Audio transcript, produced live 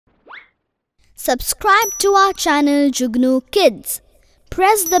Subscribe to our channel Jugnu Kids.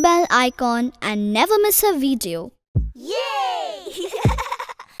 Press the bell icon and never miss a video. Yay!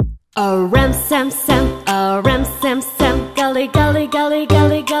 A ram sam sam, a ram sam sam, gully gully gully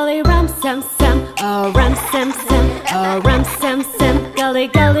gully gully ram sam sam. A ram sam sam, a ram sam sam, gully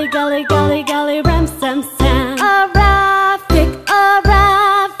gully gully gully gully ram sam sam. A raffic,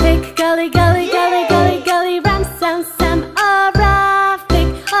 gully gully gully gully gully ram sam sam. A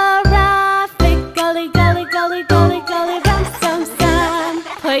raffic, gully gully gully gully gully ram sam sam.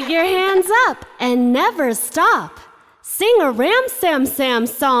 Put your hands up and never stop. Sing a Ram Sam Sam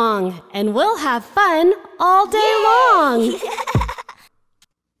song, and we'll have fun all day long.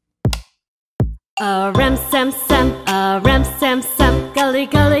 A Ram Sam Sam, a Ram Sam Sam, gully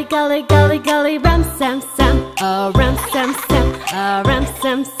gully gully gully gully Ram Sam Sam. A Ram Sam Sam, a Ram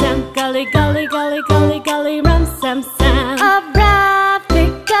Sam Sam, gully gully gully gully gully Ram Sam Sam. A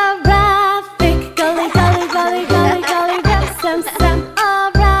raffic, gully gully gully gully gully Ram Sam Sam.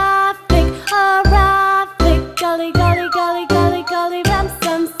 A raffic, gully gully gully gully gully ram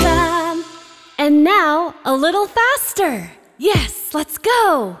sam sam. And now a little faster. Yes, let's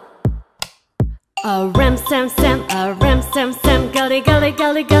go. A ram sam sam, a ram sam sam, gully gully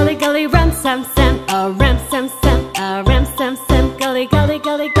gully gully gully ram sam sam. A ram sam sam, a ram sam sam, gully gully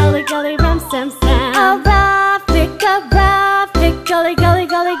gully gully gully ram sam sam. A raffic, gully gully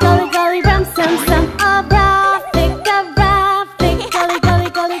gully gully gully ram sam sam. A raffic, gully gully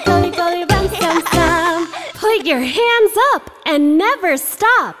gully gully gully ram sam sam. Put your hands up and never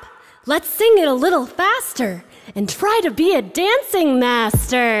stop. Let's sing it a little faster and try to be a dancing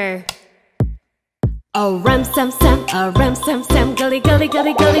master. A ram sam sam, a ram sam sam, gully gully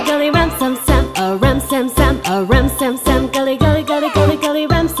gully gully gully ram sam sam. A ram sam sam, a ram sam sam, gully gully gully gully gully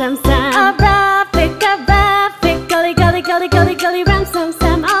ram sam sam. A raffic, gully gully gully gully gully ram sam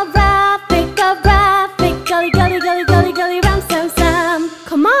sam. A raffic, gully gully gully gully gully ram sam sam.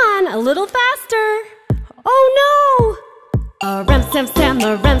 Come on, a little faster. Oh no! A ram sam sam,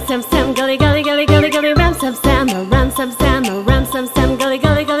 a ram sam sam, gully gully gully gully gully ram sam sam. A ram sam sam, a ram sam sam, gully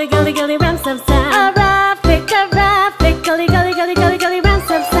gully gully gully gully ram sam sam. A raffic, gully gully gully gully gully ram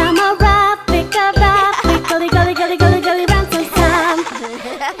sam sam. A raffic, gully gully gully gully gully ram sam sam.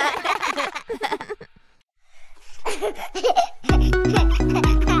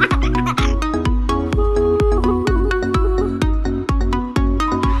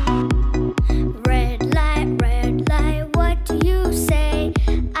 Red light, what do you say?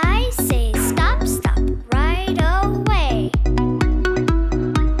 I say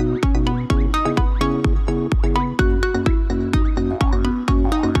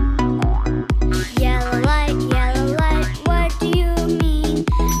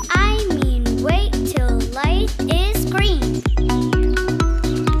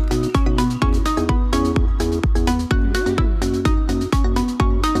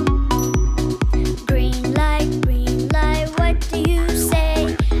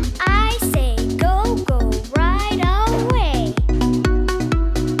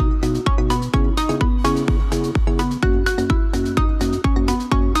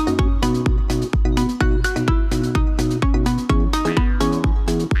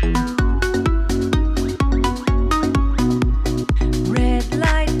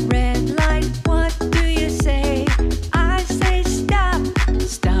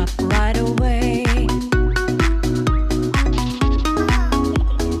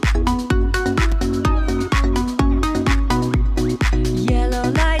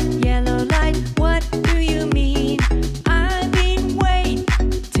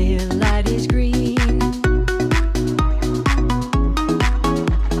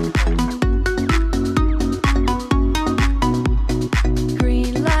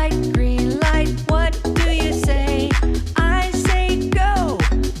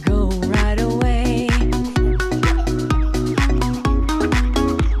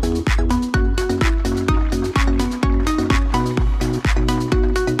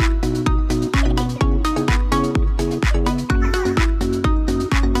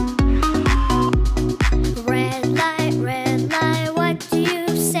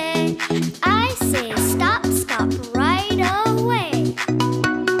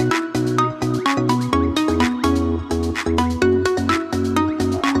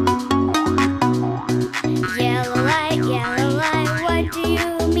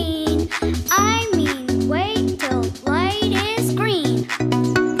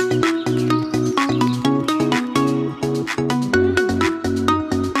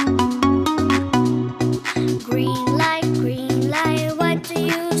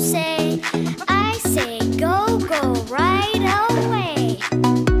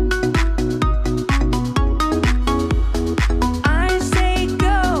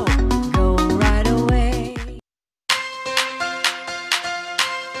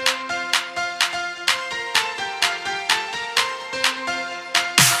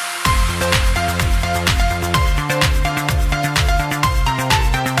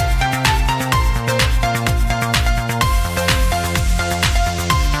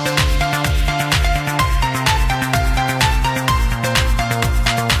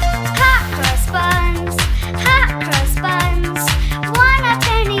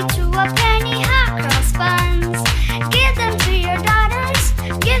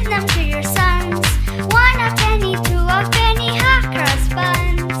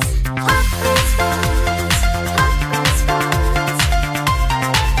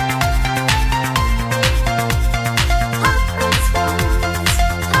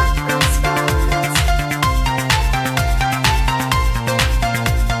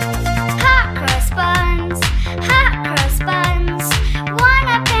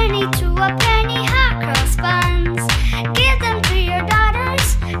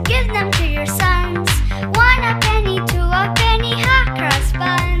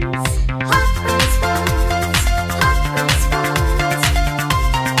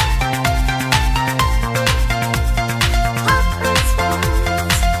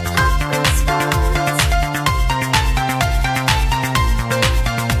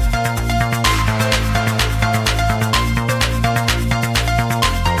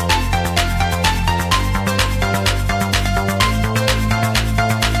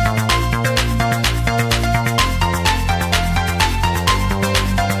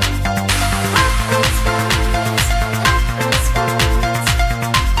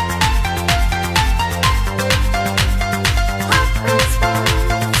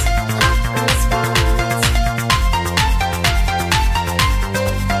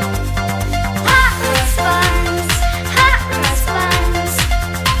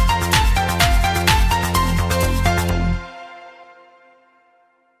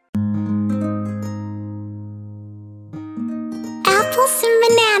apples and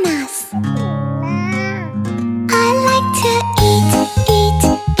bananas. I like to eat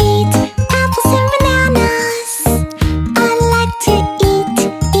apples and bananas. I like to eat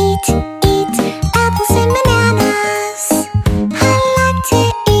apples and bananas. I like to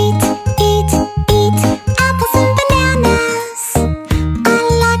eat apples and bananas. I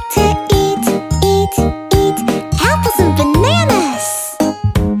like to eat apples and bananas.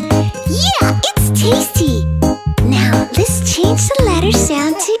 Yeah, it's tasty. Now let's change the letter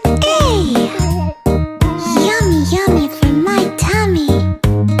sound to A. Yummy, yummy for my tummy.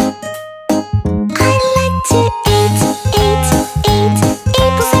 I like to eat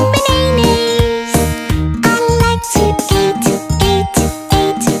apples and bananas. I like to eat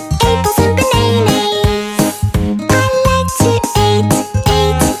apples and bananas. I like to eat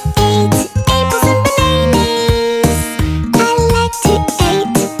apples and bananas. I like to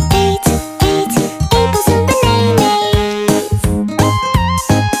eat apples and bananas.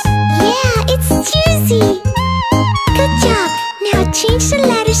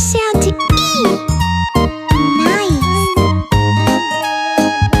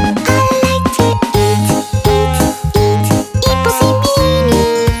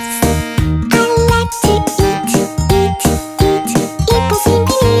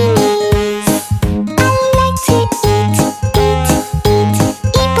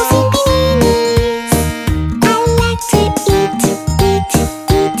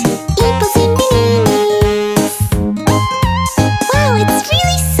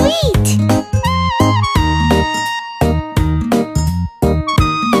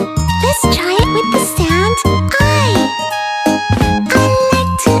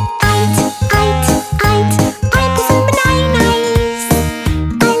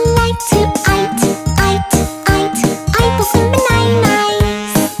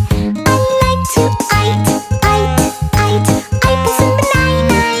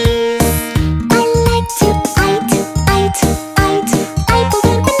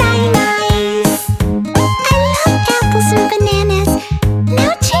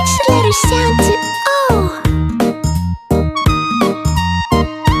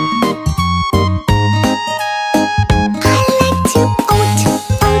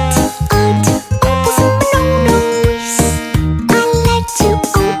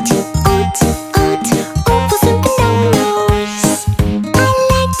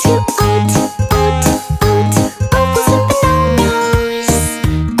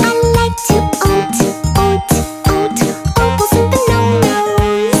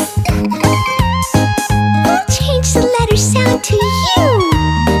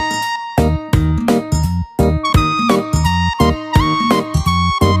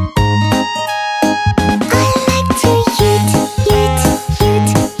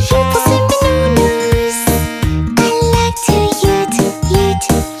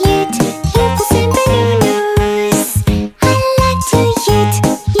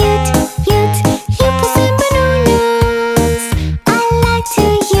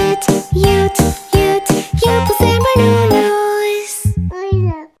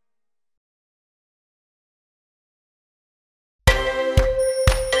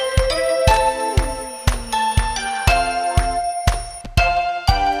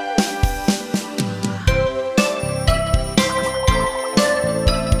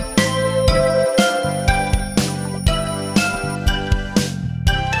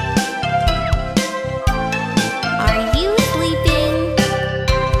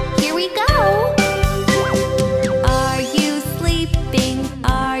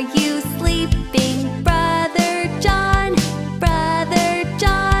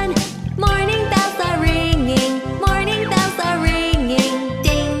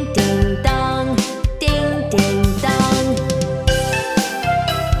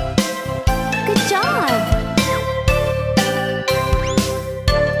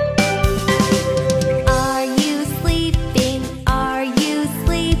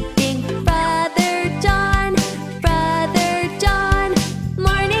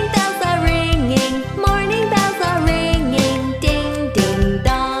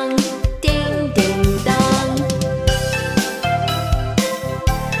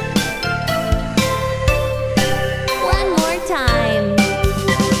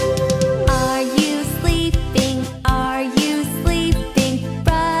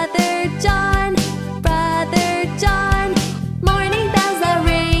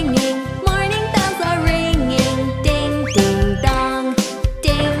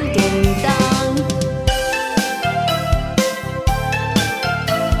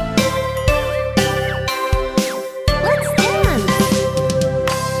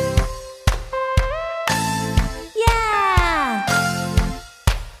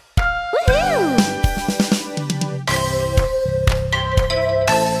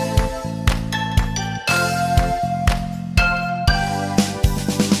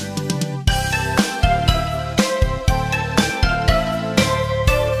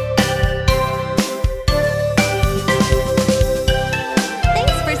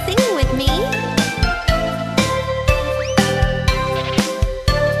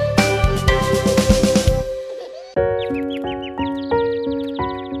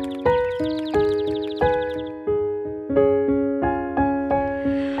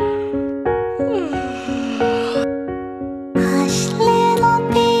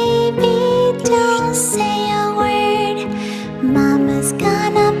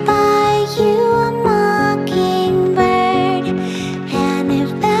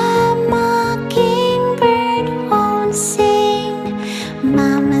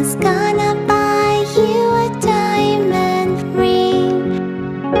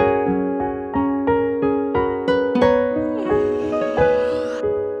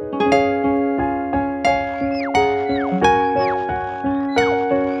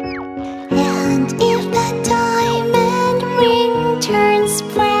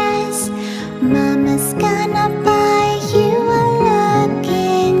 express. Mama's gonna buy you a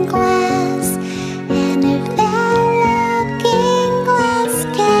looking glass. And if that looking glass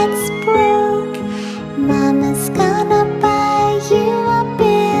gets broke, Mama's gonna buy you a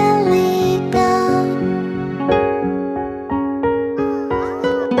billy goat.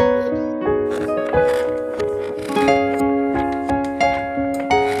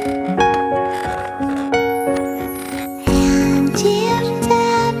 And if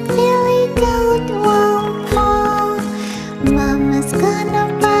that billy goat won't fall,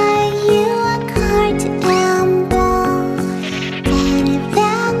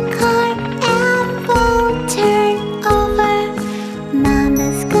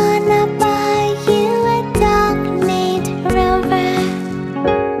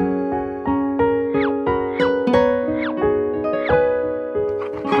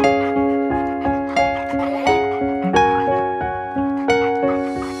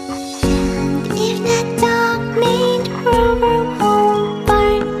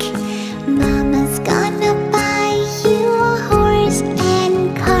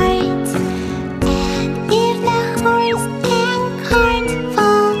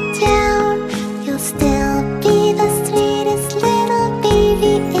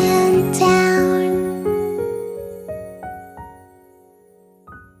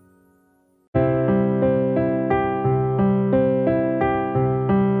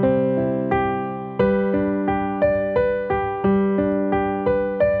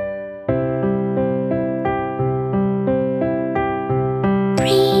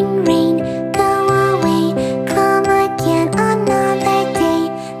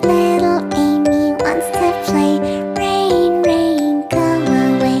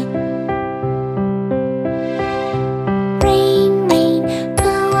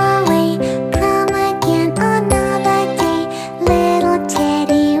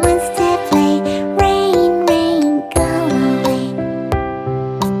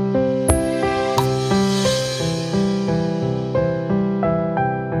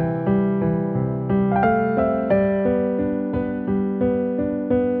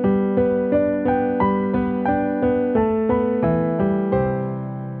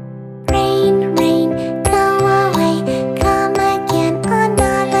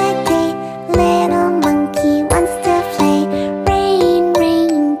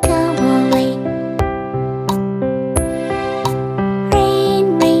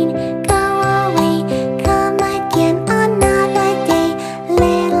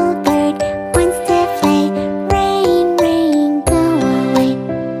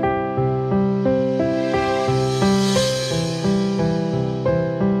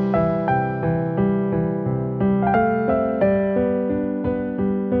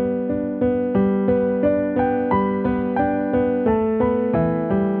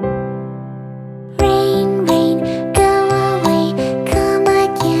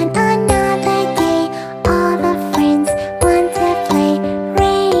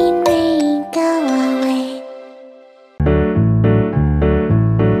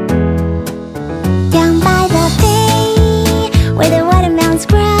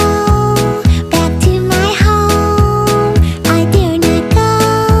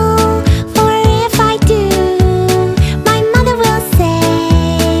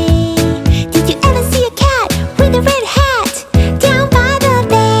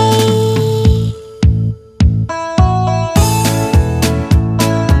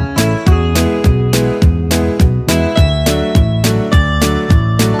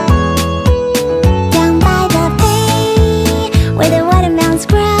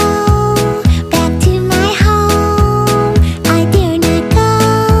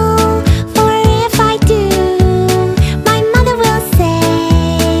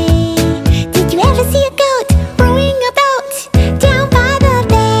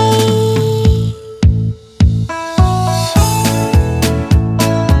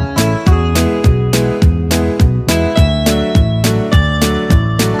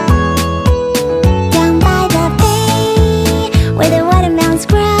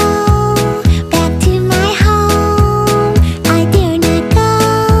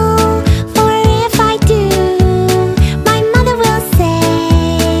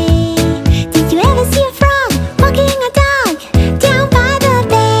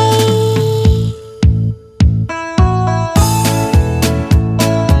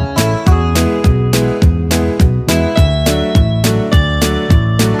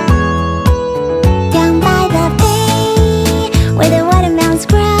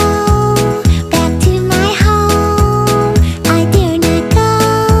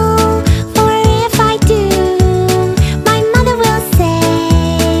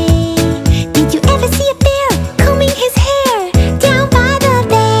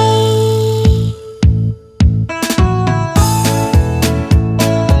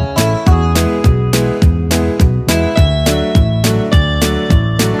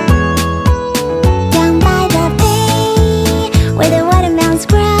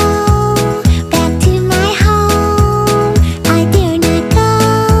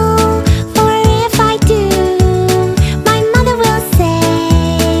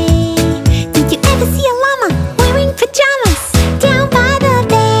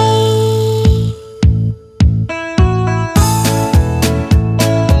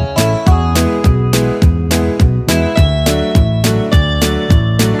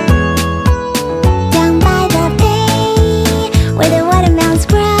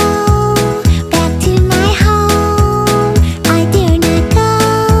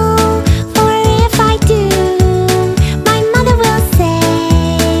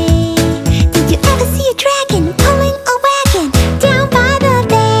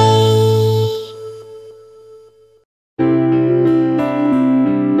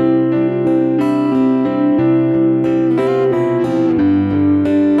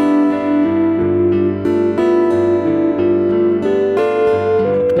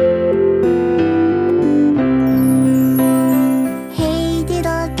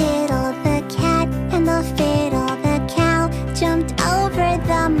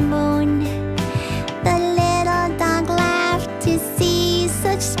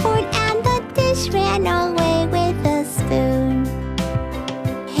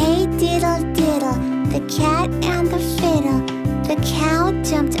 cow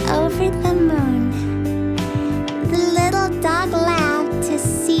jumped over the moon. The little dog laughed to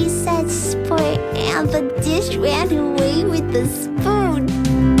see such sport, and the dish ran away with the spoon.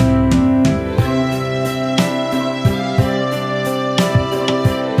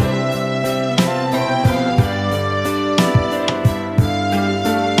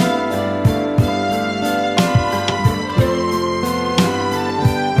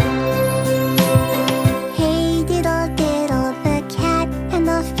 Hey diddle diddle, the cat and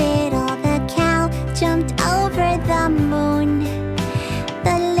the fiddle, the cow jumped over the moon.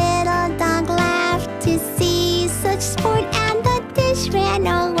 The little dog laughed to see such sport, and the dish ran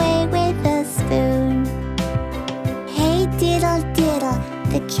away with a spoon. Hey diddle diddle,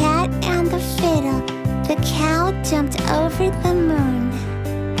 the cat and the fiddle, the cow jumped over the moon.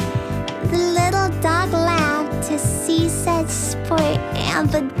 The little dog laughed to see such sport, and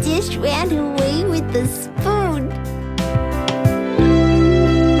the dish ran away with the spoon.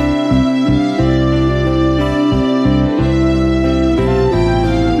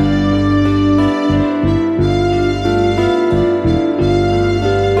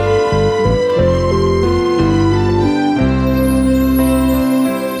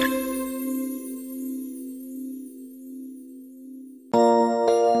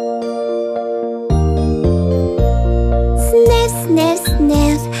 Sniff, sniff,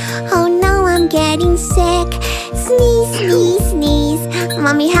 sniff. Oh no, I'm getting sick. Sneeze, sneeze, sneeze.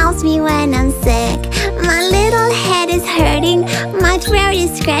 Mommy helps me when I'm sick. My little head is hurting. My throat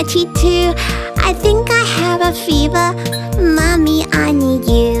is scratchy too. I think I have a fever. Mommy, I need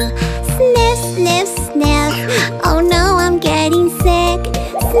you. Sniff, sniff, sniff. Oh no, I'm getting sick.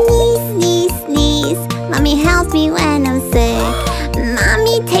 Sneeze, sneeze, sneeze. Mommy helps me when I'm sick.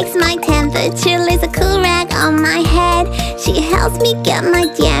 Mommy takes my temperature, lays a cool rag on my head. She helps me get my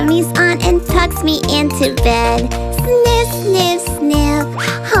jammies on and tucks me into bed. Sniff, sniff, sniff.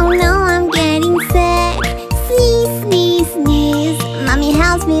 Oh no, I'm getting sick. Sneeze, sneeze, sneeze. Mommy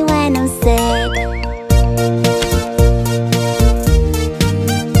helps me when I'm sick.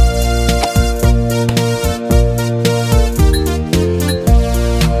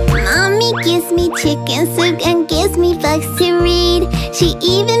 Mommy gives me chicken soup and gives me books to read. She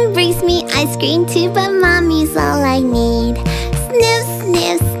even brings me ice cream too, but Mommy's all I need. Sniff,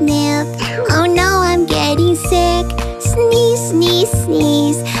 sniff, sniff. Oh no, I'm getting sick. Sneeze, sneeze,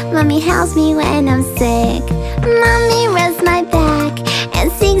 sneeze. Mommy helps me when I'm sick. Mommy rubs my back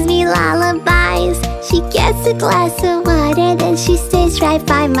and sings me lullabies. She gets a glass of water, then she stays right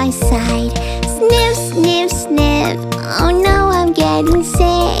by my side. Sniff, sniff, sniff. Oh no, I'm getting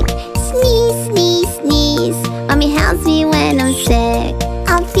sick. Sneeze, sneeze, sneeze. Mommy helps me when I'm sick.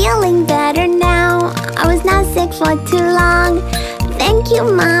 I'm feeling better now. I was not sick for too long. Thank you,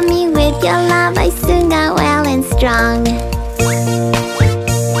 Mommy. With your love, I soon got well and strong.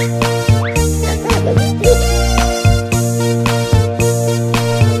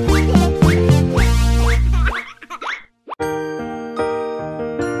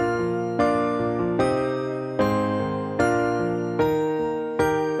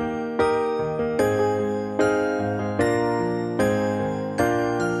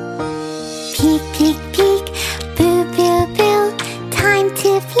 Peek, peek, peek, boo, boo, boo. Time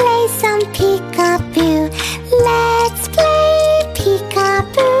to play some peekaboo. Let's play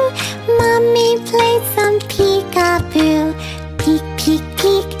peekaboo. Mommy played some peekaboo. Peek, peek,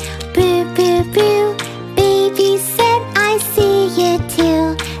 peek, boo, boo, boo. Baby said I see you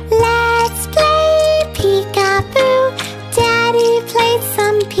too. Let's play peekaboo. Daddy played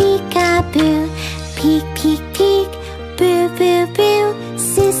some peekaboo. Peek, peek, peek, boo, boo, boo.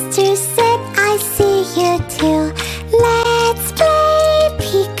 Sister said I see you too. Let's play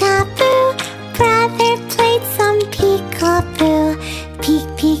peekaboo. Brother played some peekaboo. Peek,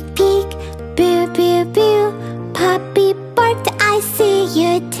 peek, peek, boo, boo, boo. Puppy barked, I see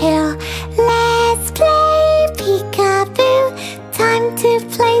you too. Let's play peekaboo. Time to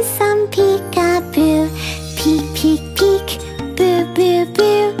play some peekaboo. Peek, peek, peek, boo, boo,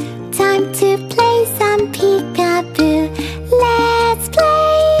 boo. Time to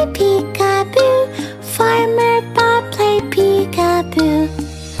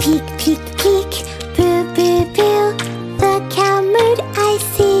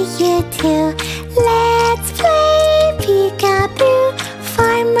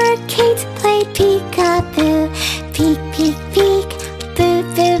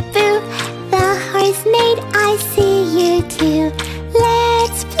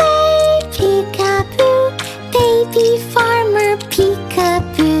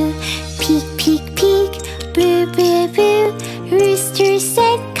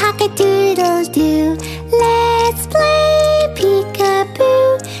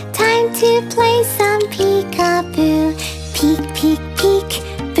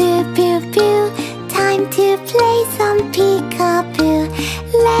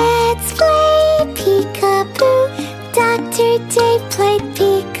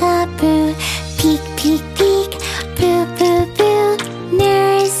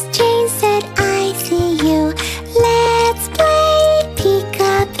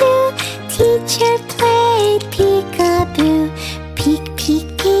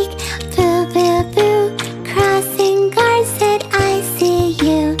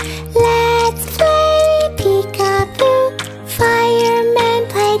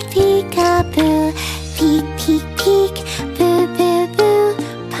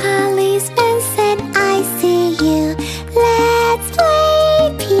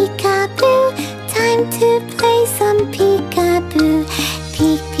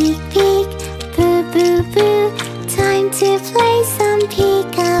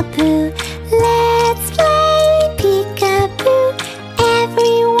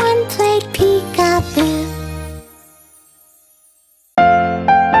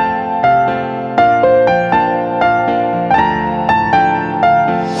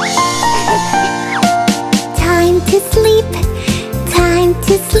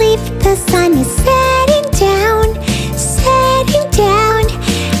the sun is setting down, setting down.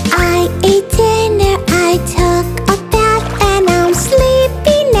 I ate dinner, I took a bath, and I'm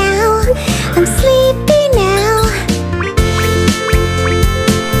sleepy now, I'm sleepy now.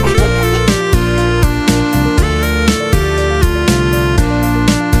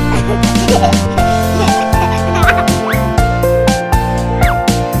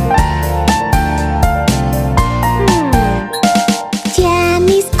 Jam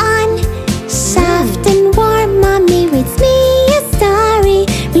is on, soft and warm. Mommy reads me a story,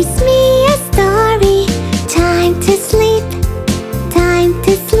 reads me a story. Time to sleep, time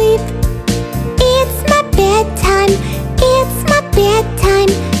to sleep. It's my bedtime, it's my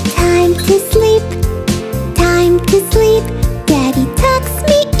bedtime. Time to sleep, time to sleep. Daddy tucks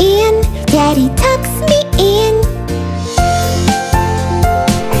me in, Daddy tucks me in.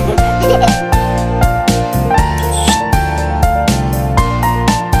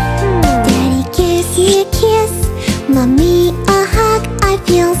 Daddy gives me a kiss, Mommy a hug. I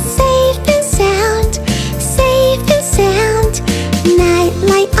feel safe and sound, safe and sound. Night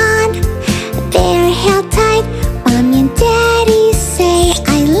light on, they're held tight. Mommy and Daddy say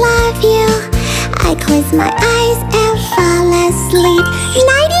I love you. I close my eyes and fall asleep.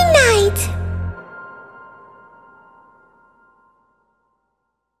 Nighty night.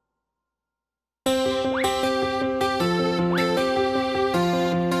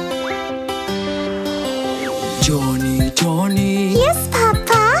 Johnny, Johnny, Yes,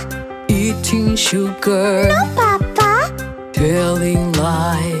 Papa. eating sugar, No, Papa. telling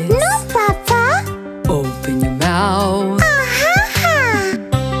lies. No, Papa. Open your mouth. Ah-ha-ha.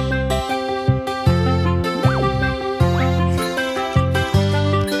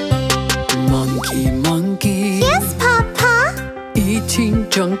 Monkey, monkey, Yes, Papa. eating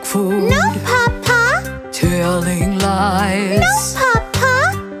junk food, No, Papa. telling No, lies. Papa.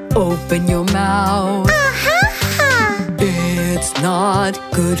 Open your mouth. Ah-ha-ha. It's not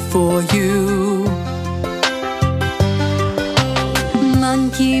good for you.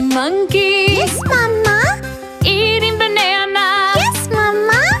 Monkey, monkey, Yes, Mama. Eating banana. Yes,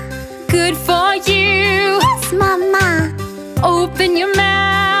 Mama. Good for you. Yes, Mama. Open your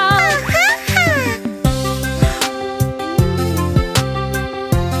mouth. Ah-ha-ha.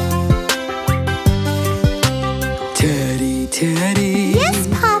 Teddy, Teddy, Yes,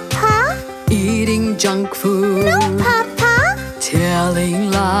 Papa. eating junk food, No, Papa. telling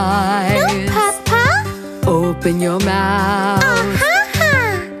No, lies. Papa. Open your mouth.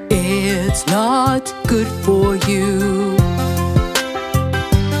 Ah-ha-ha. It's not good for you.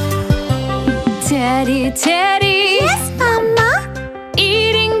 Teddy, Teddy. Yes, Mama.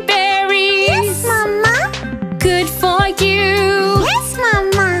 Eating berries. Yes, Mama. Good for you. Yes,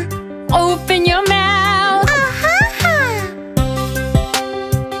 Mama. Open your mouth. Ah-ha-ha.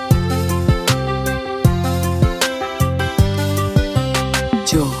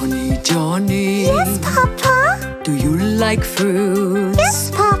 Johnny, Johnny, Yes, Papa. do you like fruits?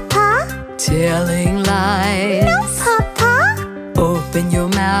 Yes, Papa. Telling lies. No, Papa. Open your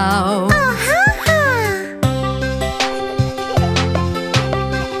mouth. Ah-ha-ha.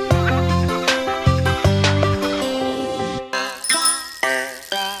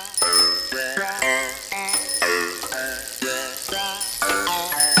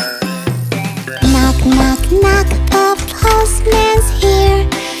 Knock, knock, knock, the postman's here,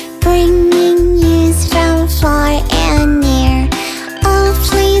 bringing news from far and near. Oh,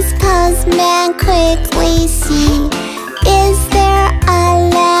 please, postman, quickly see, is there a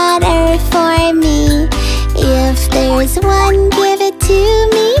letter for me? If there's one, give it to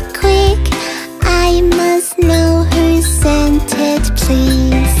me quick. I must know who sent it,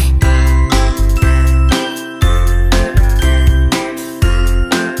 please.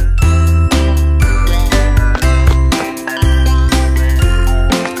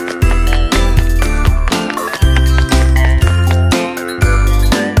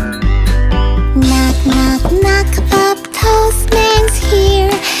 Knock, knock, knock, the postman's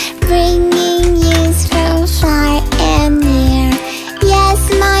here, bringing news from far and near. Yes,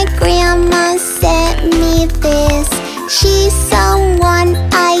 my grandma sent me this. She's someone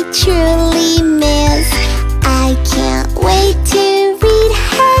I truly miss. I can't wait to read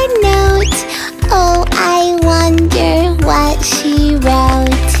her note. Oh, I wonder what she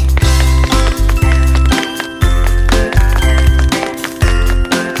wrote.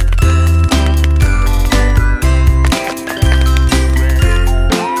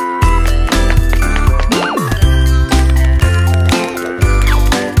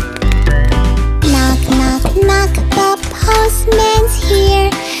 Knock, knock, knock, the postman's here,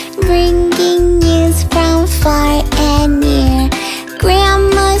 bringing news from far and near.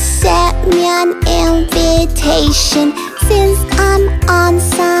 Grandma said compilation. Since I'm on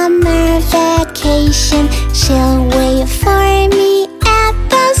summer vacation, she'll wait for me at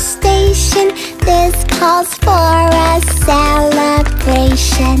the station. This calls for a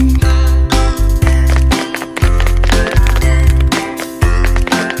celebration.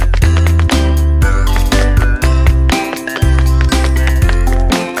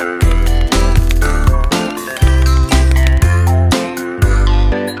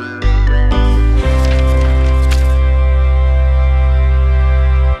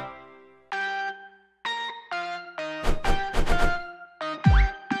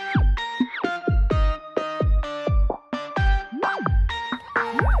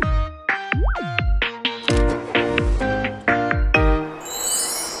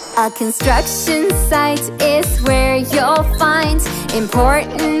 A construction site is where you'll find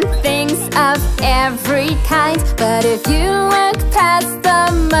important things of every kind. But if you look past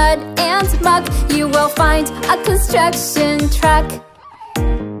the mud and muck, you will find a construction truck.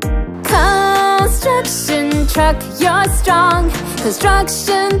 Construction truck, you're strong.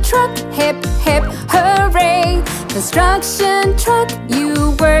 Construction truck, hip hip hooray. Construction truck,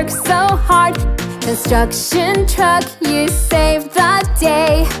 you work so hard. Construction truck, you save the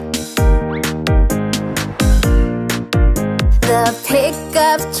day. The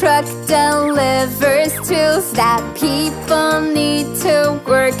pickup truck delivers tools that people need to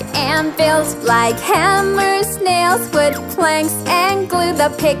work and build, like hammers, nails, wood, planks, and glue. The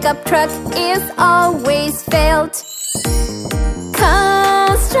pickup truck is always filled.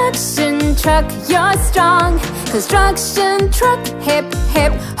 Construction truck, you're strong. Construction truck, hip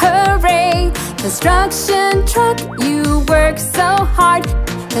hip hooray. Construction truck, you work so hard.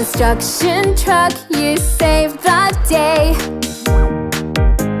 Construction truck, you save the day.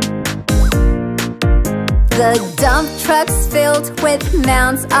 The dump truck's filled with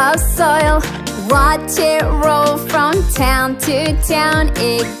mounds of soil. Watch it roll from town to town.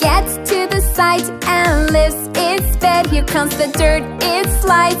 It gets to the site and lifts its bed. Here comes the dirt, it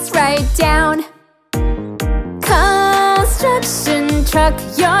slides right down. Construction truck,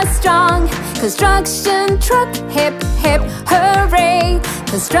 you're strong. Construction truck, hip hip hooray.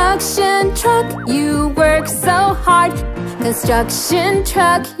 Construction truck, you work so hard. Construction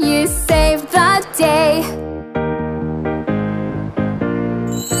truck, you save the day.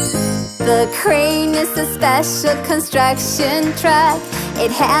 The crane is a special construction truck.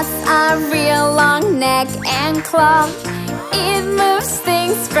 It has a real long neck and claw. It moves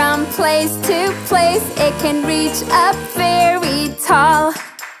things from place to place. It can reach up very tall.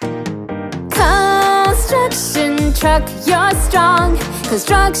 Construction truck, you're strong.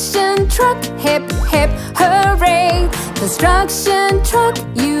 Construction truck, hip hip hooray. Construction truck,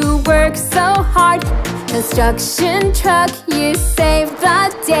 you work so hard. Construction truck, you save the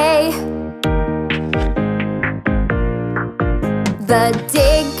day. The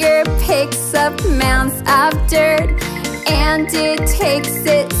digger picks up mounds of dirt and it takes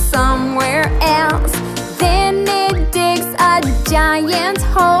it somewhere else. Then it digs a giant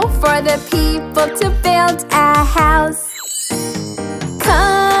hole for the people to build a house.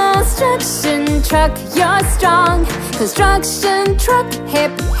 Construction truck, you're strong. Construction truck,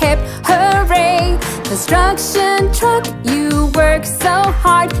 hip hip hooray. Construction truck, you work so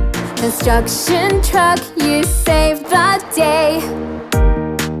hard. Construction truck, you save the day.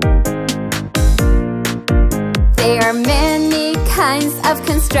 There are many kinds of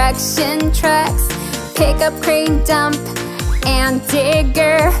construction trucks: pickup, crane, dump, and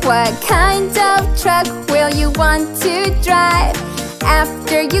digger. What kind of truck will you want to drive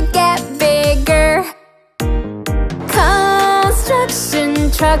after you get bigger?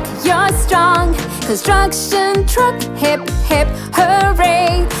 Construction truck, you're strong. Construction truck, hip hip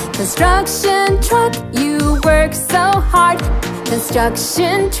hooray. Construction truck, you work so hard.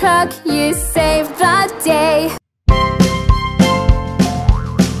 Construction truck, you save the day.